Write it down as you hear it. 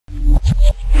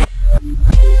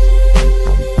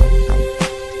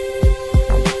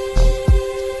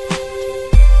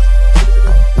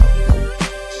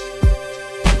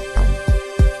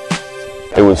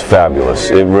was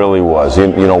fabulous. It really was. You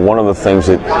know, one of the things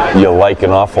that you like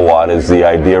an awful lot is the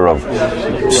idea of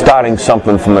starting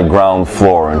something from the ground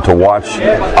floor, and to watch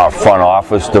our front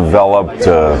office develop,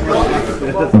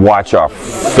 to watch our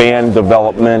fan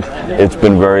development. It's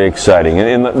been very exciting.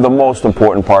 And the most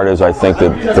important part is, I think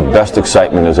that the best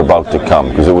excitement is about to come,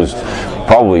 because it was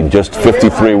probably just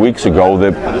 53 weeks ago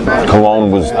that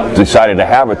Cologne was decided to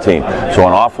have a team. So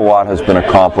an awful lot has been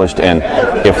accomplished, and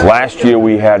if last year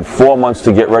we had 4 months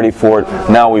to get ready for it,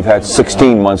 now we've had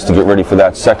 16 months to get ready for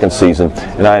that second season,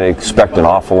 and I expect an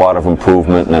awful lot of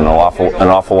improvement and an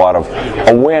awful lot of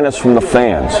awareness from the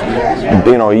fans.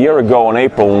 You know, a year ago in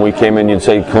April when we came in, you'd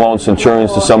say Colologne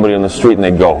Centurions to somebody on the street and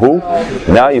they'd go, "Who?"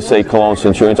 Now you say Colologne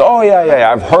Centurions, "Oh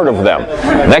yeah, I've heard of them."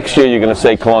 Next year you're going to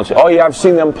say Cologne, "Oh yeah, I've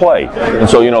seen them play." And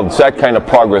so, you know, it's that kind of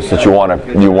progress that you want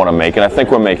to make, and I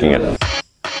think we're making it.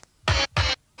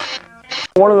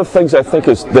 One of the things I think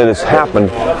that has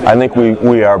happened, I think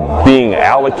we are being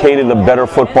allocated a better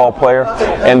football player,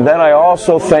 and then I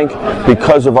also think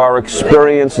because of our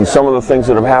experience and some of the things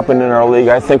that have happened in our league,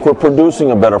 I think we're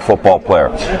producing a better football player.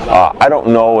 I don't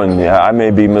know, and I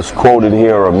may be misquoted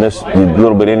here or a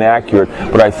little bit inaccurate,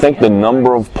 but I think the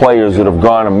number of players that have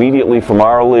gone immediately from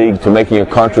our league to making a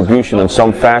contribution in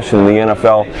some fashion in the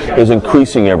NFL is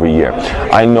increasing every year.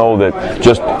 I know that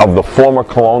just of the former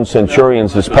Colologne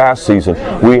Centurions this past season,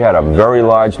 we had a very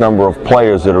large number of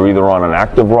players that are either on an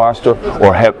active roster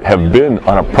or have been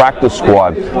on a practice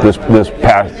squad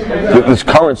this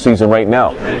current season right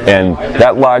now. And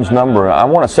that large number, I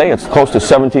want to say it's close to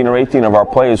 17 or 18 of our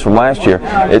players from last year.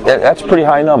 That's a pretty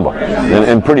high number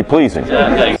and pretty pleasing.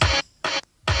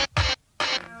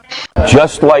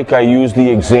 Just like I used the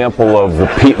example of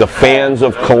the fans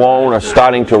of Cologne are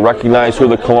starting to recognize who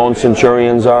the Colologne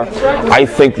Centurions are, I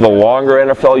think the longer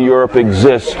NFL Europe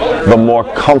exists, the more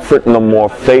comfort and the more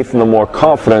faith and the more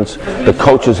confidence the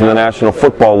coaches in the National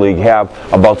Football League have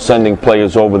about sending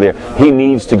players over there. He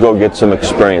needs to go get some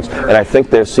experience, and I think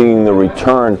they're seeing the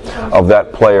return of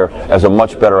that player as a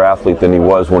much better athlete than he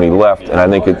was when he left, and I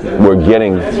think we're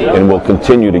getting and will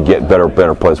continue to get better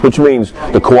players, which means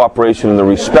the cooperation and the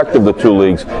respect of the two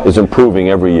leagues is improving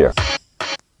every year.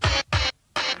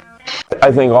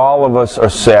 I think all of us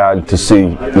are sad to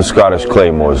see the Scottish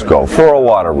Claymores go, for a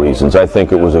lot of reasons. I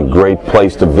think it was a great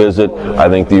place to visit. I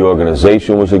think the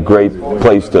organization was a great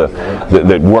place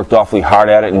that worked awfully hard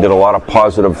at it and did a lot of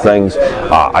positive things.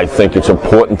 I think it's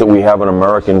important that we have an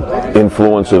American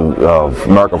influence of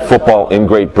American football in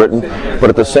Great Britain.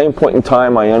 But at the same point in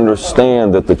time, I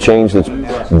understand that the change that's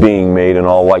being made in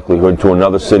all likelihood to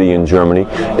another city in Germany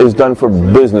is done for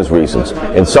business reasons.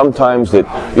 And sometimes that,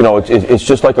 you know, it's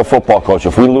just like a football coach.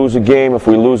 If we lose a game,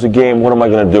 what am I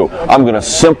going to do? I'm going to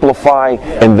simplify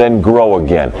and then grow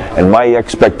again. And my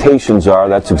expectations are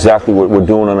that's exactly what we're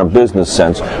doing in a business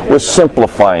sense. We're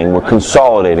simplifying, we're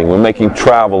consolidating, we're making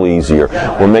travel easier,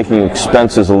 we're making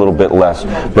expenses a little bit less.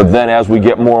 But then as we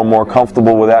get more and more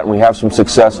comfortable with that and we have some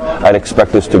success, I'd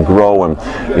expect us to grow.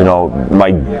 And, you know,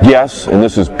 my guess, and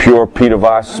this is pure Peter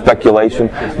Vaas speculation,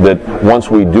 that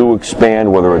once we do expand,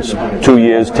 whether it's 2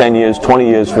 years, 10 years, 20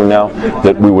 years from now,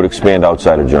 that we would expand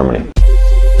outside of Germany.